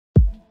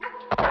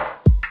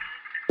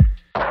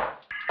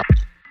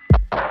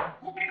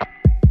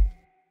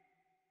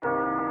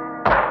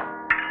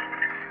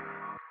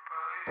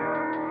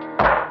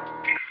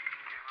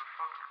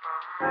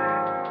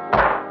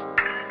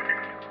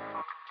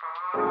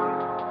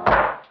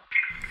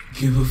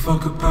give a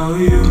fuck about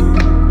you.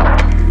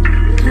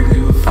 Don't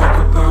give a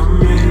fuck about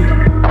me.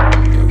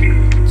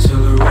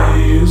 Tell her what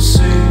you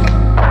see.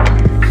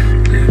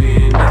 That he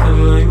ain't nothing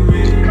like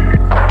me.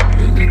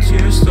 And the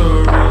tears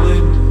start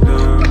rolling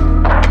down.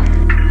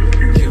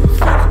 Give a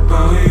fuck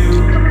about you.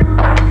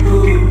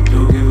 Ooh,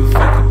 don't give a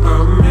fuck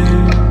about me.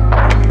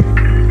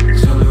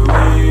 Tell her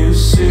what you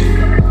see.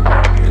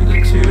 And the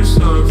tears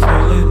start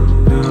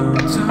falling down.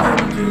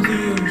 Tied to the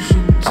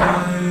ocean,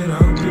 tied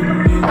out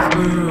beneath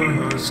where our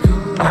hearts collide.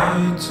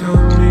 Tell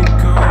me,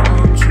 girl,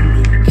 won't you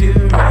make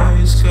it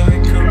right? Sky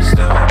comes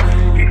down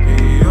and you'll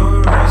be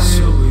alright.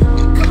 So we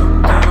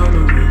come down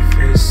and we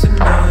face the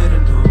night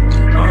and hold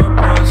our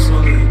breaths.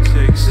 All it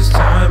takes is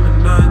time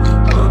and I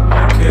hope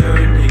you care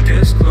and he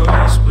gets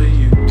close, but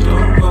you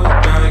don't hold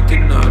back.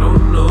 And I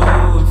don't know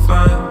if I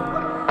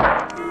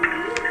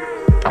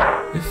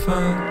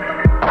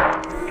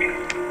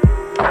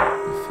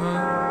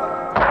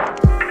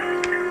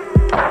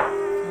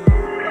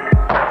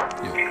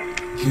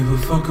give a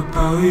fuck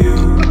about you.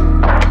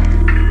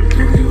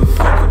 Don't give a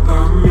fuck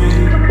about me.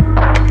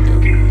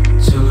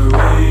 Tell her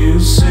what you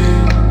see.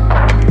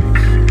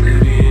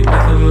 That he ain't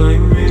nothing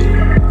like me.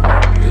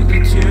 And the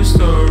tears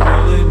start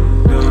rolling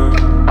down.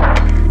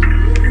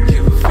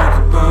 Give a fuck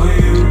about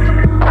you.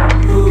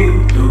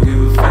 Ooh, don't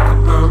give a fuck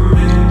about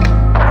me.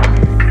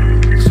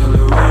 Tell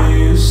her what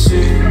you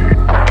see.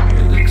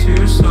 And the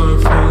tears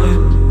start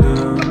falling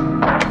down.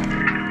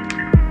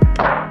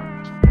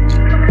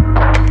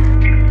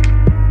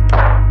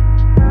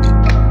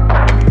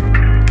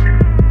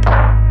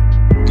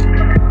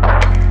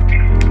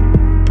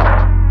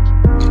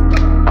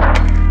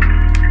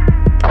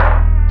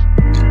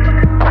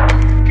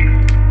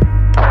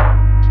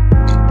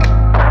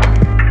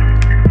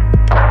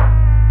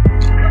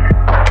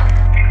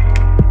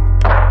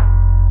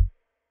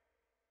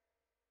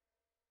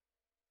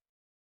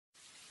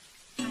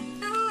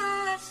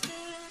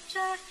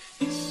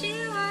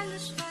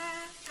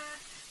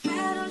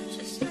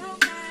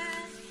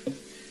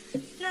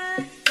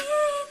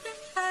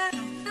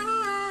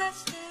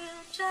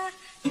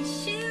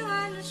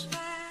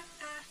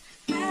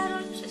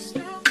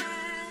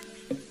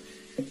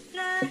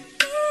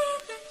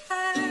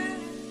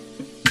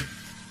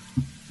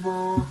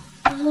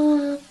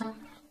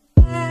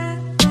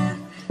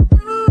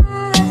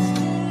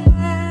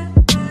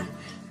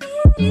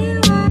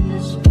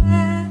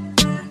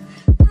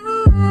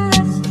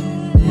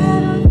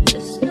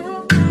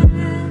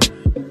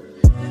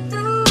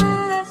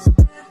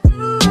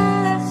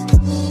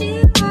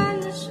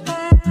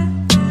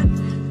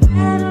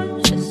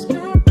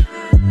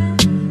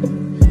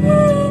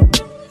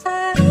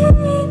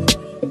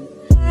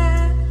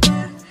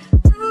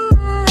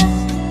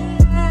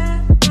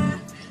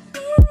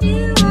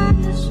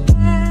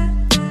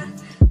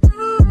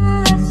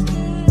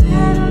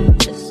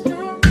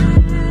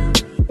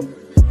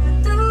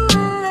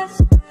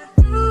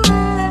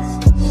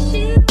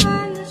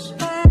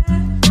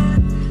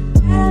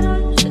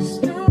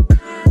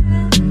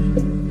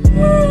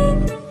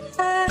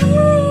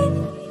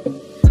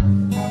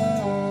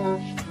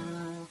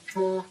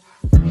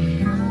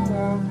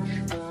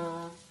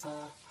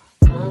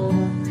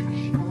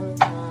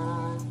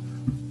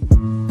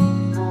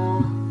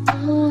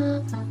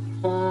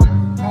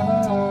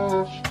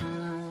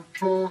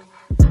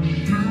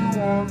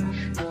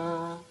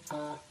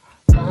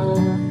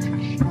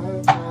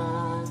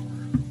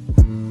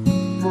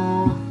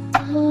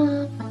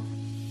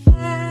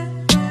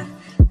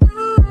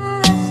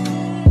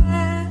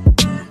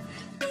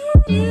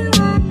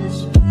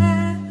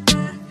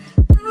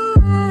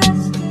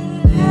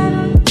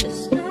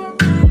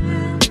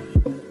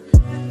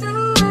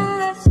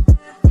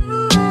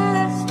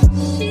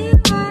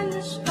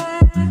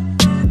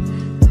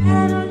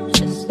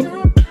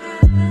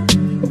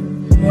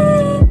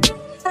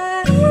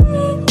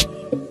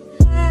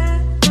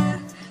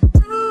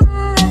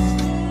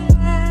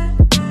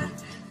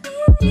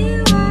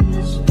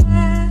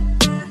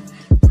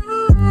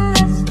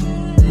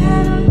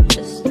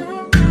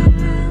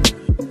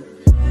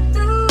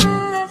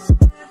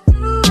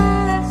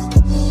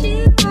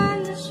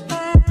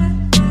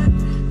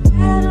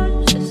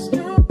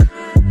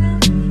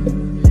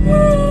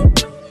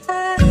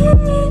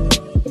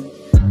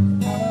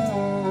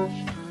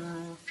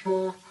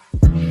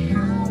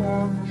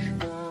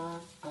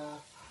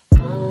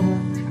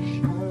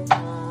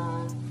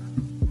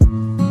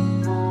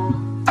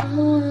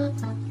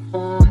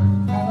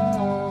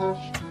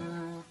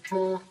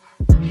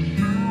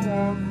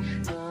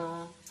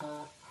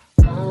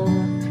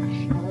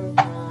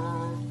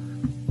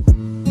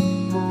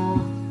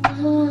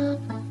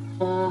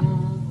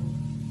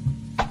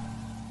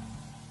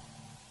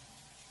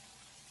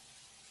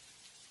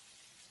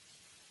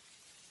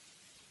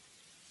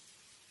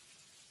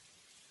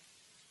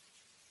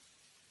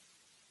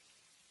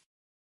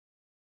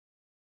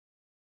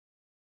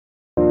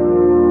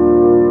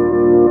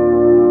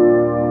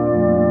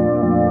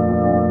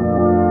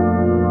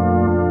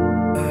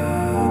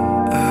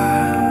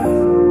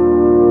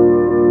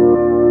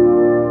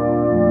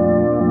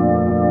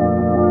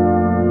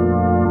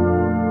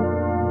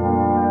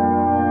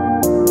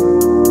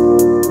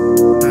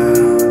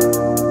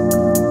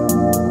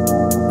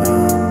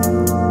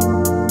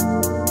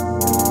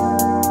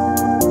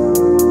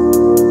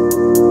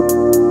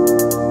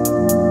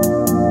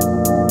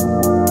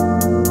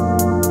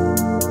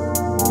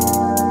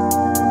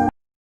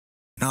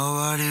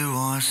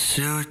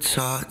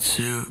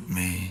 to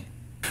me.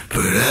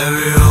 But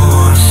everyone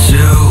wants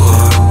to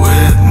walk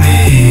with me,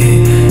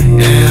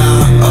 and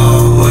I've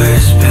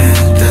always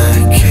been that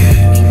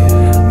kid.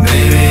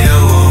 Maybe I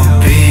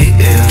won't be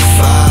if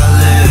I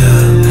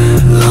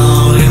live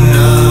long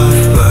enough,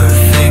 but I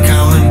think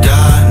I'ma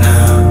die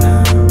now.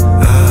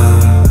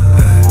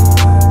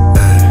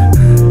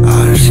 I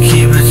just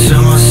keep it to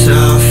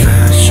myself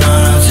and try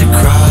not to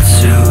cry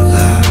too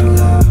loud.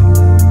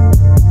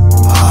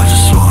 I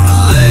just wanna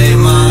lay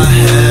my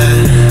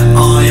head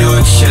on your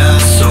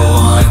chest, so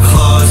I'm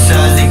close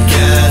as it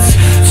gets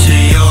to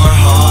your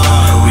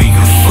heart. We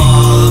can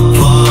fall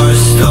apart,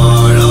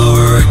 start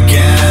over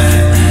again.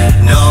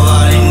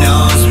 Nobody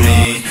knows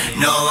me,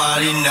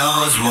 nobody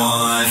knows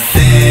one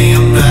thing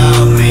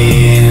about me.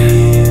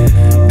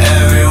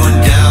 Everyone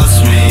doubts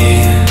me,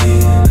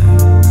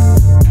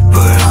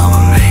 but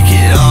I'ma make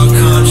it all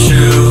come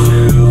true,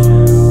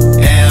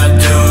 and I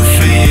do it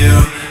for you.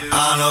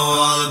 I know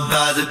all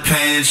about the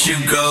pain that you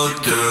go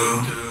through.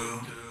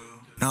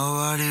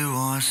 Nobody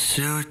wants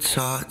to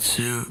talk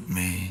to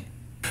me,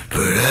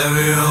 but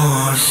everyone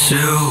wants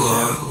to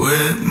walk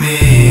with me,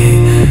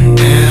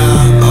 and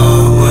I've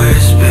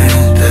always been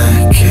that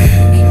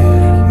kid.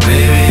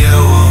 Maybe I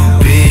won't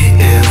be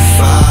if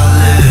I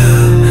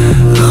live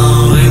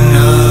long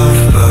enough,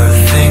 but I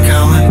think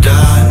I'ma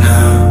die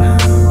now.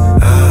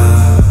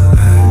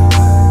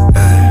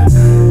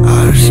 I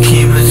just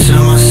keep it to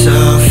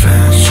myself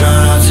and try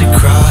not to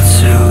cry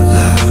too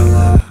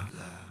loud.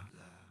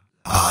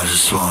 I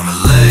just wanna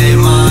lay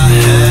my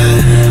head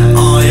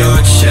on your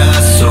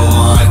chest, so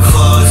I'm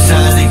close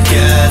as it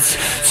gets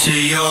to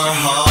your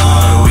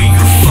heart. We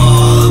can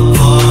fall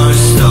apart,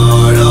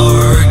 start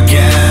over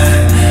again.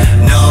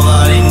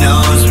 Nobody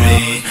knows me,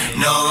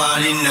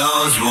 nobody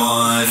knows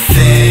one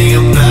thing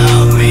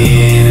about me.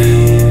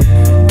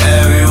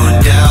 Everyone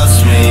doubts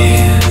me,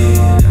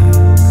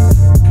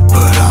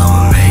 but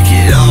I'ma make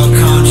it all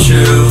come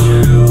true,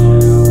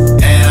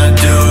 and I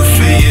do it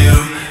for you.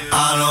 I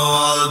know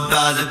all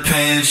about the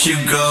pain that you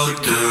go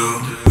through.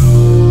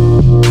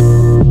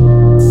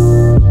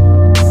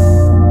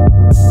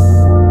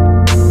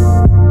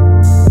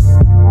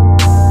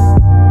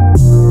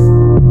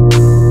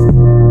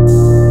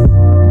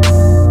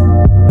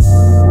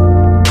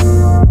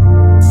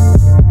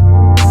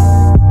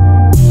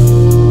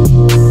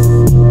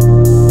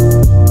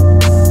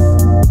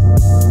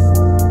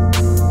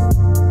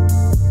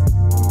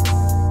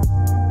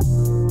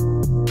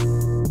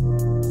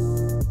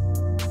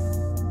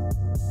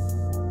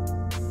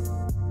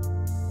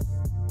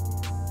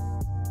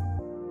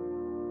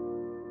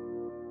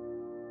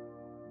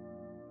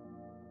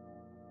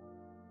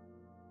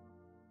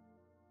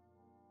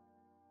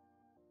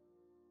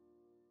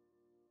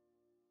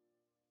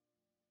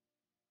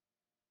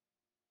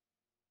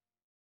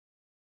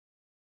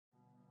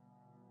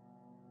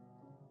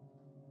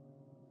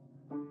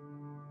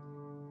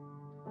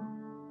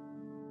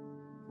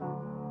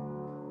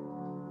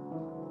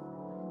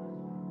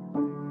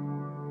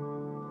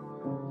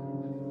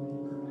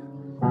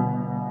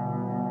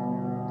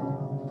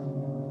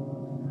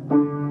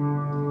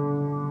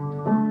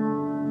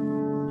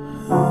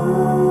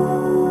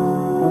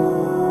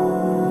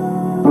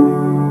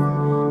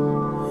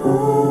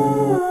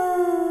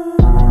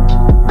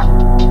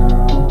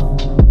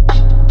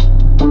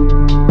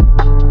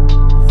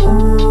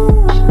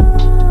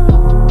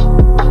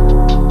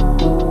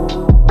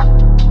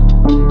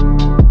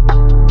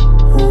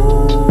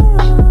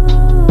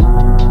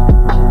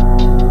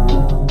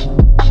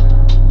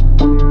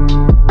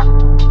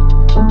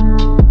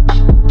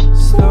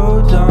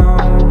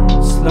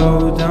 Slow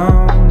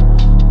down,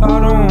 I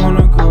don't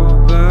wanna go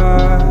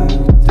back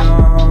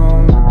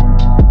down.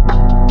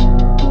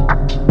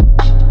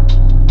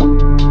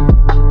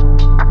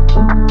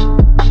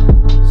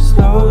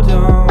 Slow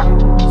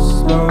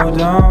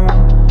down,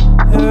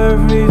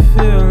 every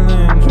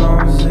feeling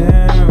drowns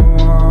in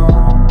one.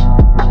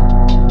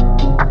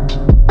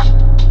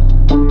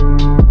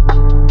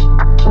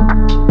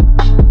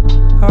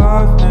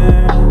 I've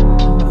been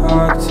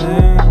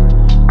acting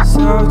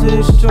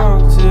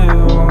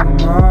self-destructive all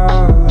my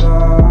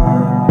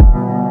life.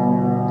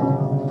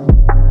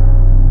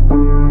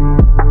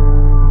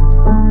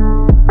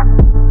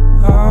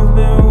 I've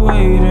been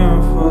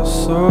waiting for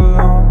so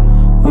long,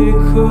 it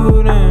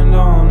could end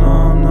on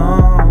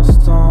a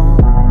stone.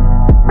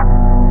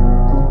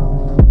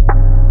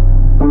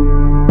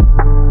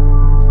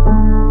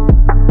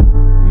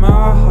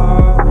 My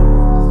heart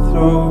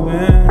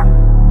throbbing,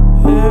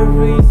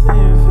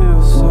 everything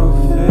feels so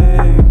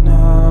fake now.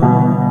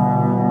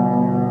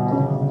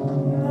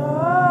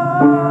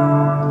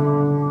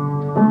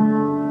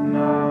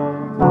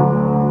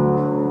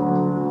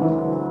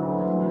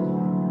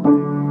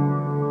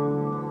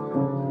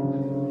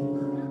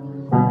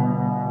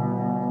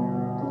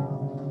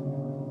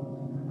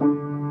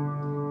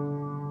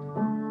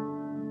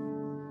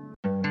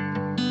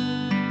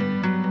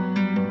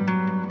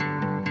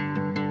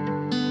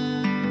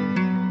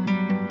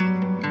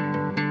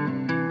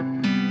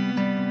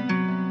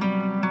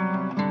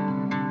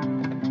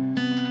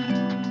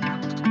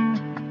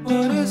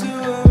 What is it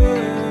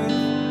worth?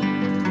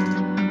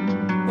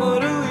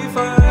 What are we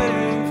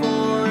fighting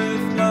for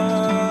if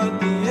not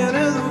the end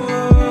of the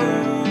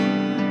world?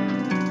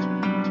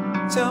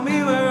 Tell me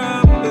where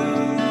I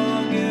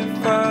belong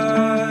if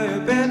I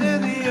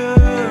abandon the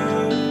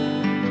earth.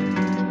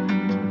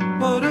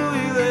 What are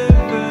we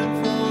living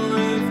for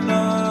if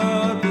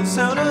not the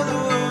sound of the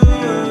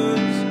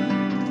words?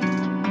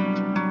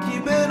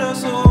 Keeping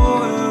us whole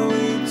when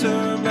we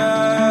turn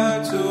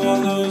back to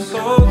all those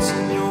thoughts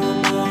in your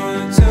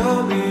mind.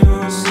 Tell me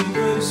your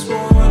secrets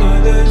sworn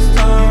at this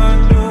time.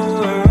 Know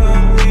where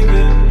I'm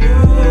leaving, you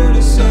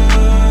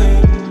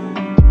decide.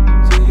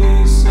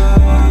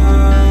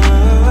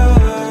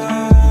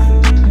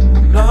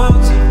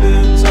 Knots have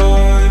been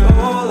tied,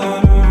 all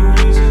out of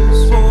reasons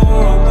for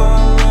all my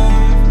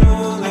life.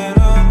 Know that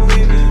I'm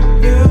leaving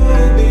you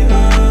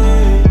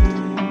behind.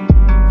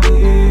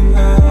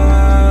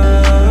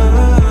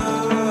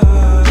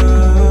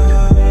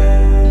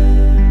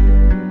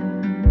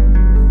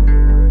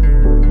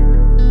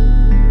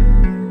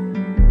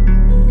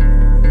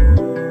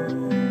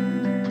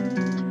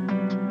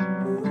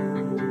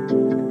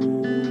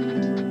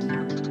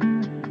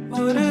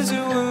 What is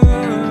it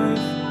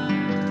worth?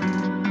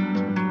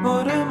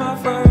 What am I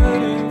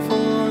fighting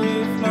for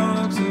if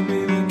not to be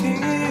the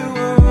king of your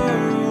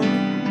world?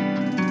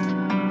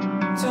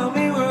 Tell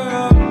me where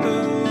I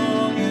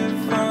belong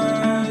if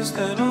I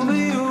stand over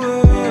your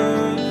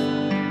word.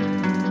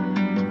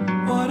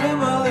 What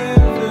am I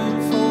living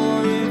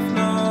for if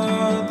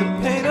not the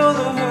pain or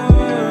the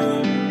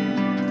hurt?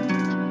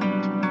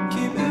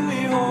 Keeping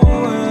me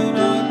whole when I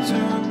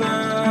turn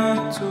back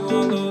to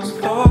all those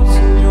thoughts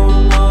in your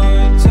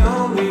mind.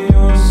 Tell me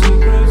your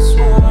secrets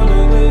sworn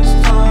at this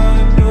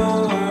time. Know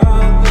where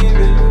I'm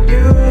leaving,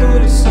 you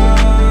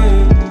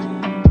decide.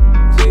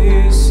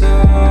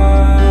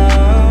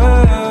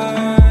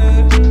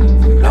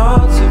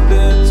 Knots have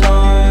been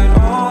tied,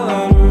 all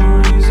out of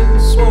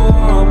reasons for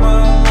all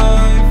my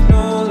life.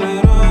 Know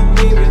that I'm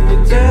leaving you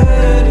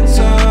dead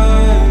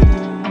inside.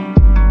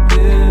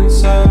 And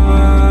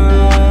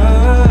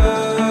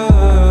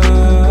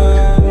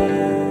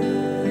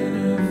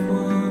if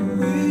what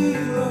we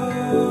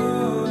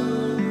lost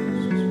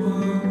is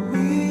what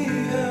we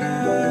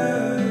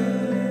had,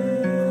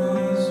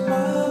 cross my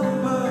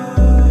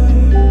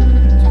mind,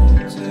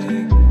 don't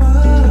take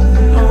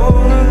mine.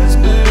 All of this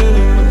pain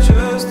and my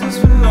chest is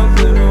for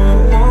nothing. I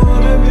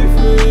wanna be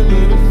free,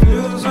 but it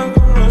feels like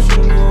I'm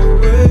rushing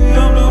away.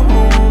 I'm not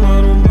home, I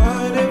don't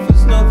mind if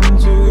it's nothing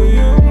to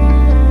you,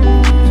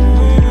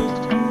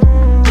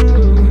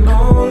 And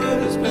all of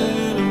this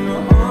pain in my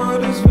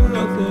heart is for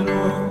nothing. I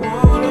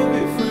wanna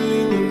be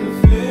free, but the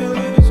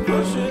feeling is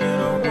crushing, and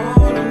I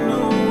wanna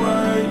know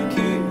why you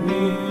keep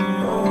me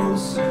all the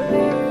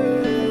same.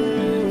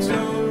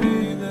 Tell me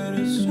that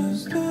it's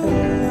just a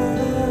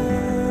lie.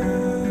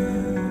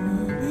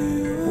 I'll be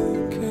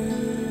okay.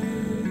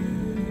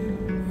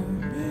 I'll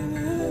be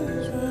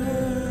this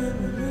right,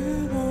 but we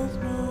both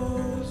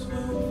know it's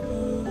not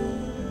fun.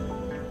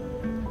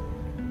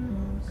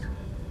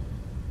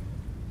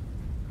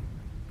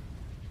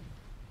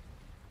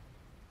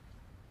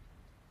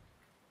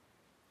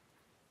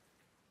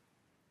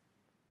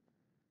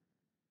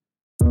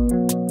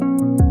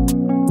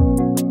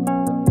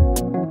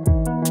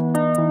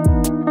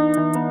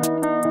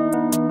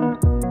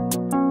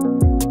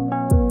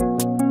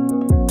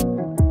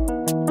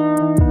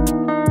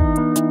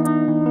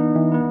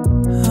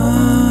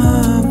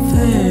 I'm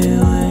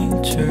failing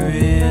to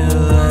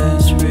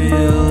realize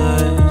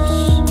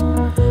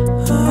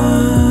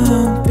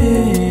I'm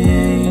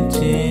being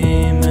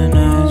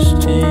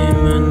demonized.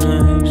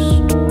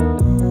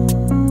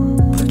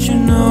 But you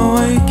know I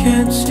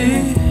can't see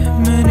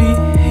many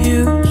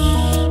hues,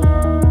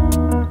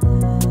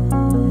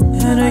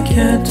 and I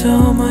can't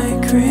tell my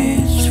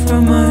greens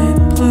from my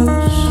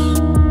blues.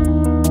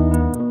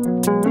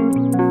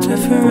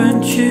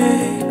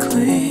 Differentiate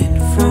clean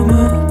from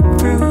a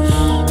bruise.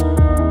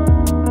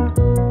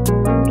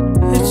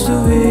 It's so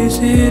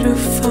easy to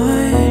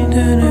find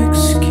an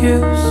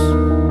excuse.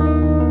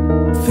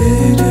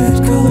 Faded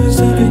colors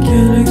that I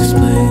can't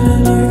explain,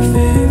 and our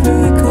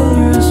favorite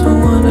color is the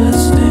one that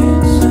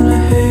stains. And I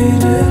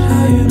hate it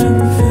how you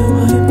never feel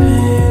my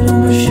pain. All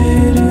my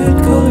shaded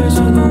colors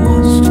are the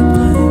ones to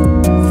blame.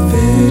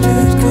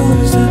 Faded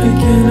colors that I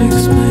can't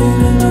explain,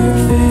 and our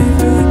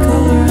favorite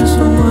color is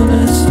the one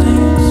that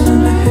stains.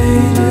 And I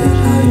hate it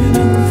how you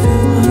never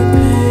feel my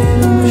pain.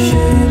 All my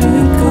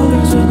shaded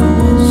colors are the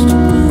ones to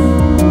blame.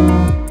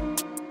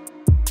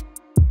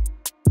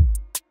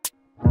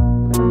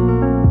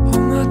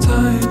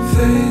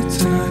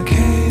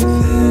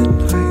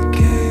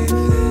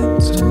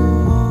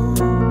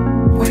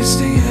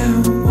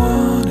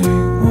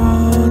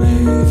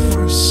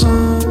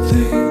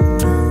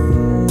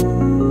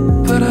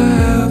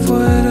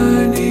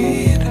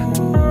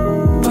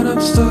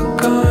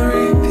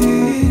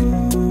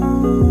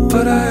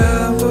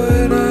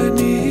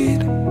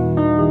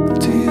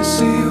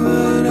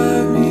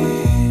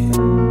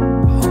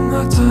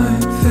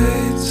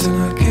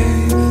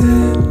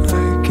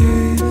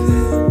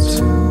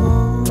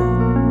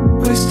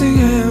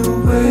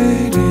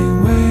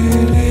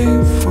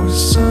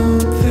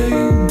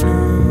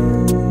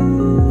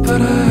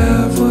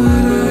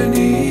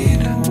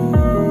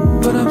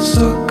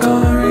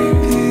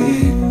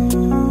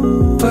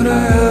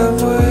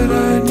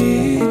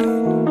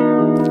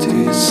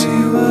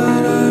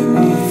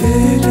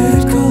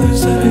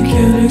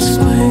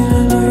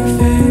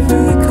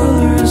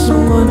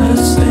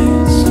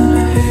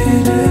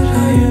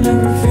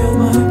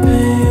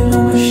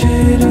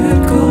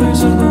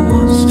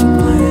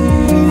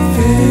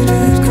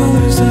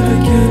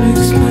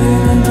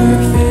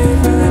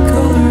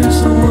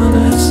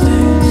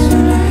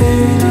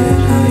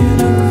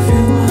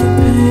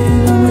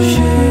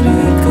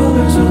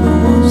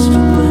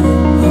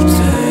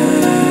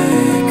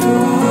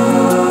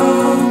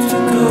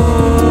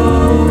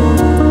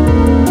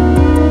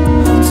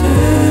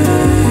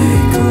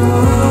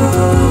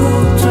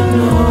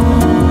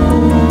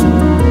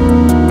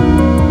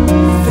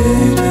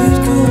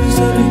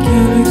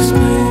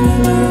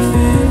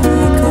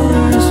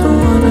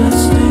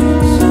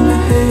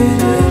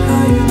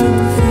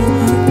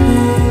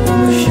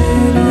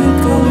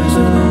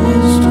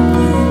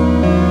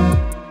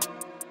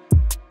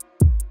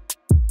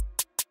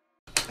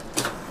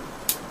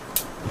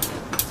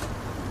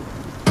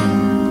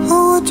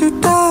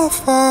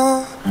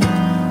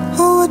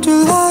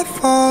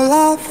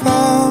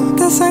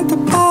 this ain't the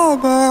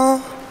Bible,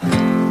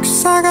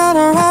 'cause I got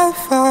a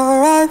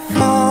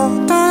rifle.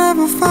 Don't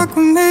ever fuck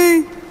with me,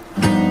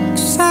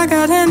 'cause I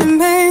got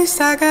enemies.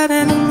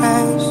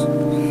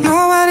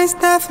 Nobody's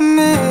there for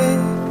me.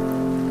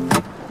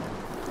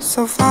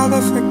 So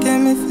Father, forgive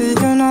me, for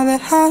you know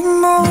that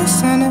I'm always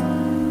sinning.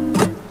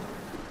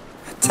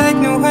 I take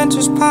no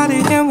interest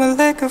partying with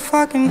liquor,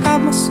 fucking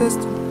up my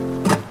system.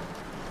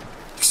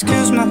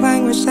 Excuse my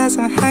language as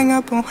I hang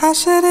up on how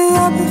shitty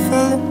I be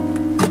feeling.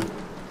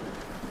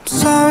 I'm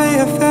sorry,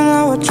 I feel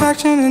no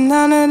attraction to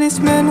none of these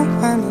men and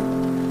women,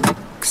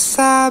 'cause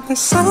I've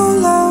been so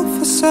low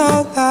for so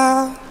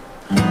long.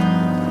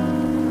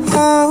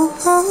 Oh,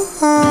 oh,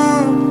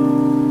 oh,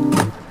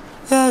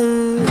 yeah,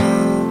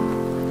 yeah.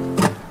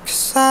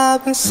 'Cause I've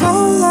been so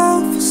low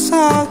for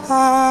so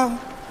long.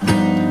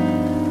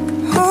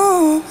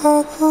 Oh,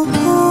 oh, oh,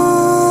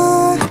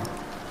 oh,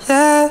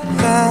 yeah,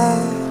 yeah,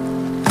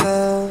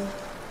 yeah.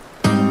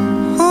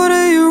 Who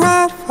do you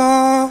ride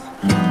for?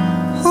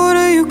 Who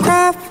do you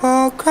cry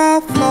for?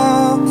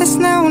 It's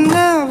now or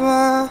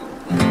never.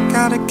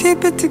 Gotta keep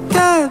it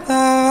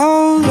together,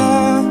 oh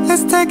Lord.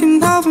 It's taking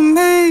over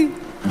me,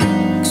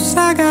 'cause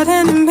I got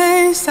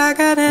enemies.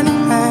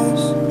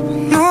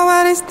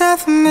 Nobody's there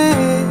for me.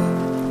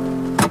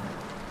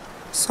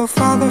 So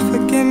Father,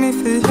 forgive me,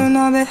 for you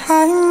know that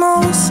I'm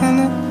always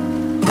sinning.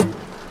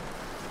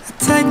 I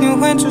take no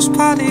interest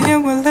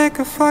partying with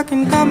liquor,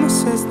 fucking up my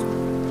system.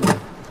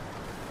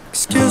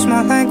 Excuse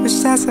my language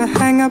as I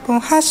hang up on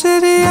how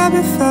shitty I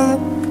be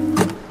feeling.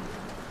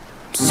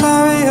 I'm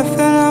sorry, I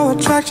feel no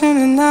attraction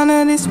to none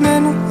of these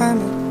men and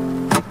women,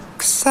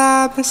 'cause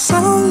I've been so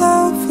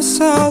low for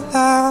so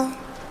long.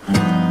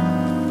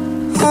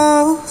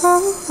 Oh,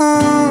 oh,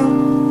 oh,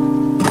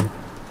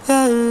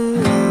 yeah,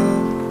 yeah.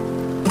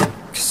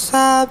 'Cause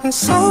I've been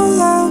so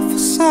low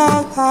for so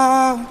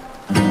long.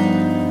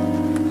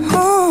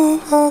 Oh,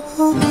 oh,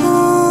 oh,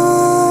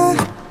 oh,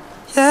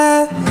 yeah,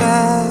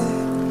 yeah,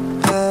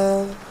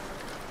 yeah.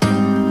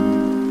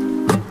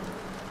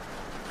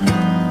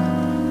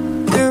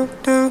 You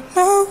do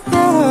know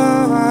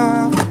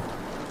wrong.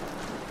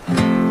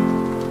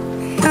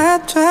 I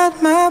tried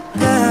my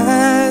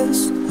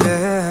best,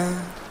 yeah,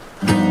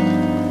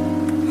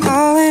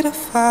 only to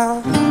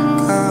fall.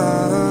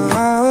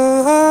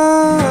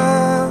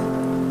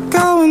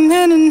 Going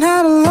in and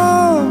out of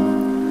love,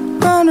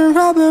 running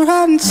rubber,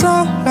 riding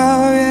solo,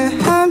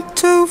 yeah, I'm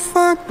too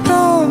fucked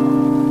up.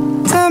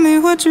 Tell me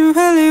what you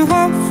really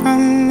want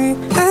from me.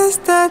 Is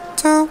that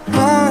too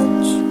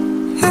much?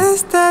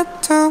 Is that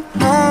too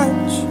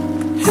much?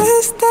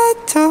 Is that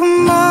too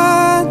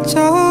much?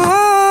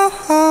 Oh,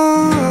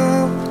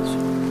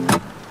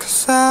 'cause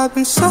I've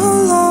been so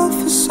low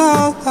for so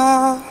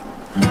long.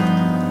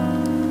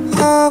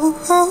 Oh,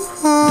 oh,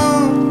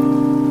 oh,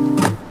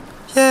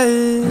 yeah,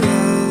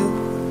 yeah.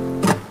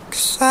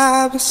 'Cause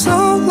I've been so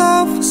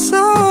low for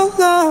so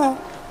long.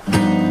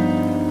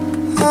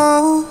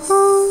 Oh,